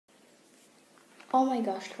Oh my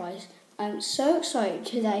gosh guys, I'm so excited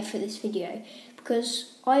today for this video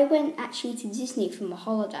because I went actually to Disney for my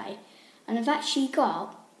holiday and I've actually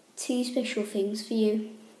got two special things for you.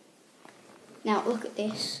 Now look at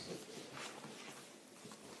this.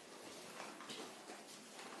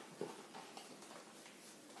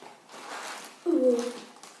 Ooh.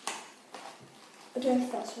 I don't know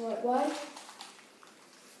if that's the right way.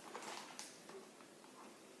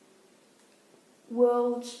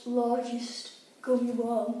 World's largest gummy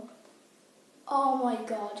worm. Oh my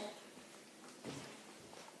god.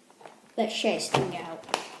 Let's share this thing out.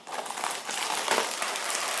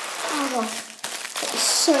 Oh, it's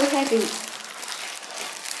so heavy.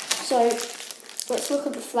 So, let's look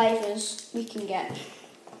at the flavours we can get.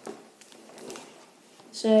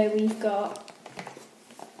 So, we've got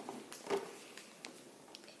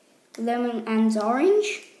lemon and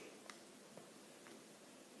orange.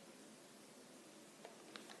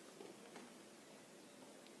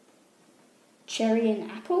 Cherry and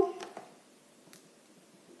apple.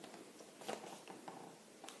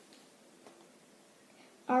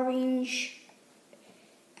 Orange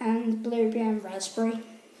and blueberry and raspberry.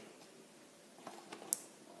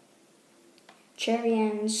 Cherry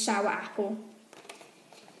and sour apple.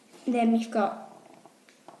 And then we've got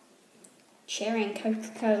cherry and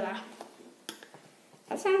Coca-Cola.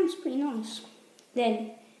 That sounds pretty nice.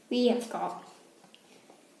 Then we have got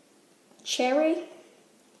cherry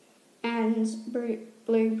and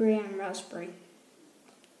blueberry and raspberry.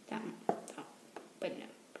 But no.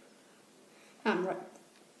 I'm right.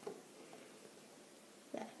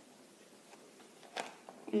 There.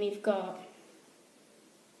 And we've got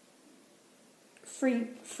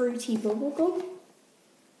fruity bubblegum,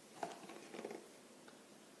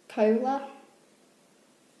 cola.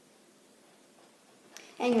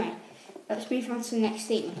 Anyway, let's move on to the next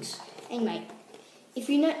things. Anyway, if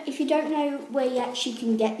you don't know where you actually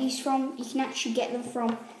can get these from, you can actually get them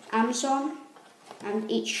from Amazon and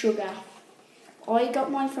Eat Sugar. I got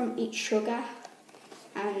mine from Eat Sugar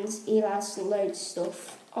and it has loads of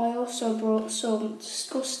stuff. I also brought some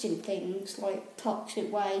disgusting things like toxic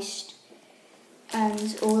waste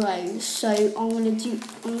and all those. So I'm gonna do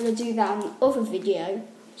that on the other video.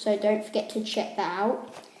 So don't forget to check that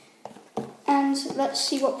out. And let's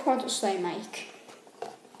see what products they make.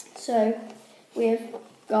 So we've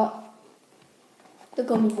got the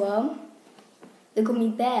gummy worm, the gummy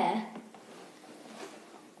bear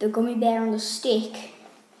on the stick,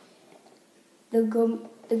 the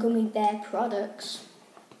gummy bear products.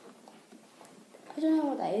 I don't know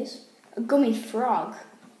what that is. A gummy frog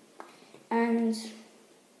and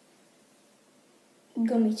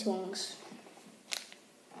gummy tongues.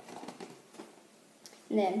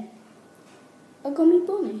 And then a gummy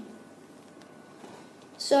bunny.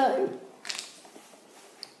 So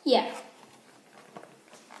yeah.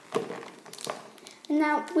 And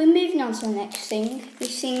now we're moving on to the next thing.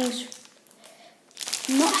 This thing's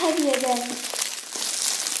not heavier than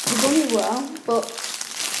the gummy worm, but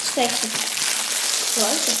safer. So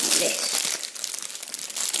I'm taking this.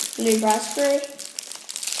 Blue raspberry,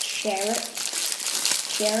 cherry.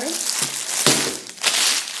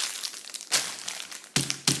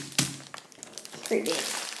 Pretty big.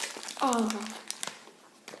 Oh.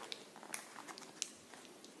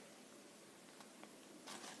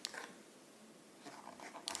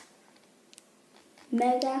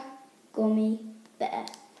 Mega gummy bear.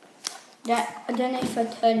 I don't know if I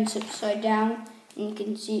turn this upside down and you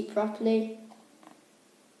can see it properly.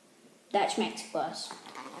 That makes it worse.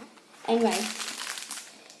 Anyway,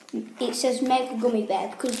 it says mega gummy bear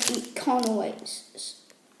because it can't always.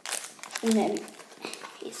 And then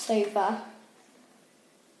it's over.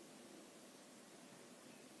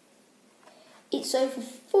 It's over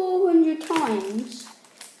 400 times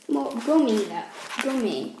more gummy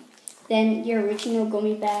than your original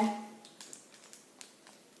gummy bear.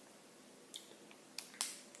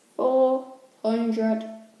 400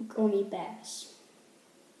 gummy bears.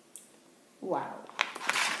 Wow.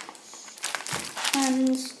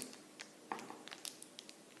 And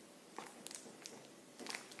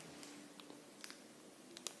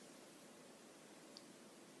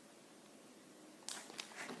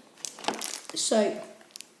so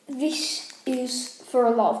this is for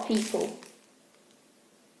a lot of people.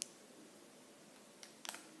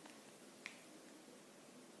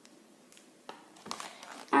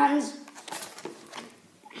 And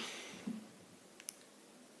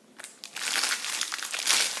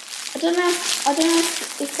I don't know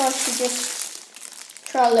if I should just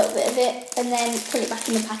try a little bit of it and then put it back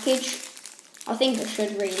in the package. I think I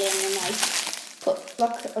should really, and then like put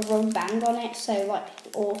like a rubber band on it, so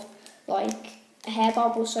like a hair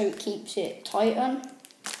bubble so it keeps it tighten.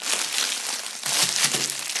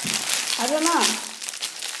 I don't know,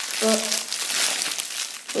 but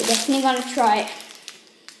we're definitely going to try it.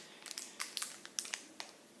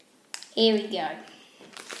 Here we go.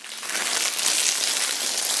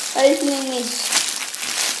 Opening this.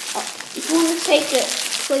 If you want to take a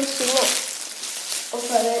closer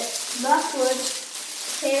look at it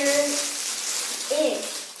backwards, here it is.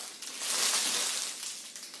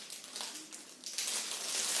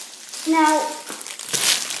 Now,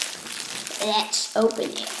 let's open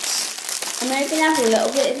it. I'm only going to have a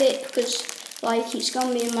little bit of it because, like, it's going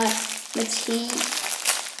to be in my tea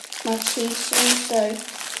soon, so.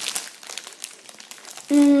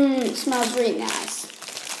 It smells really nice.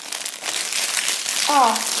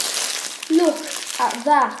 Oh, look at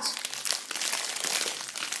that.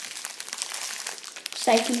 Just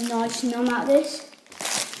taking a nice numb out of this.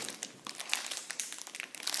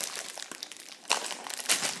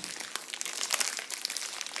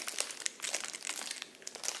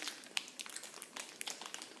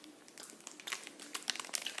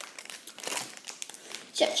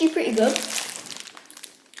 It's actually pretty good.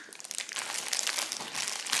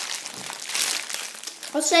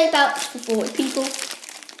 I'll say about this for 40 people.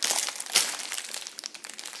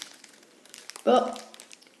 But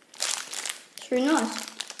it's really nice.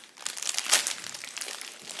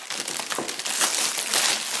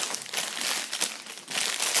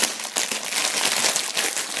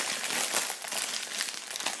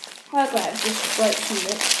 I'll grab just break some of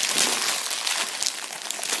it.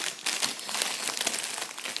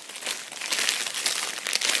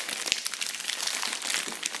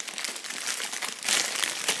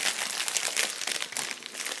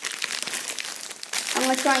 I'm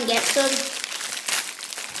going to try and get some.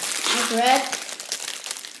 That's red.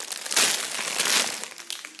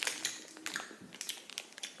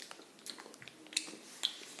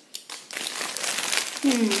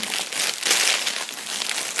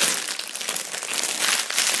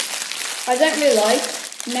 I don't really like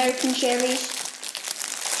American cherries.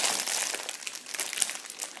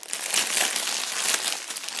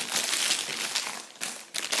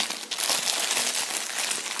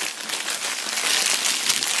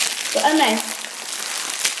 But I know.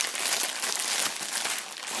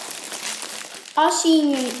 I'll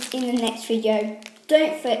see you in the next video.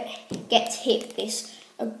 Don't forget to hit this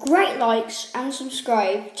a great likes and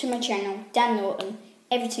subscribe to my channel, Dan Norton,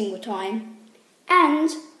 every single time. And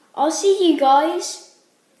I'll see you guys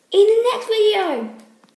in the next video.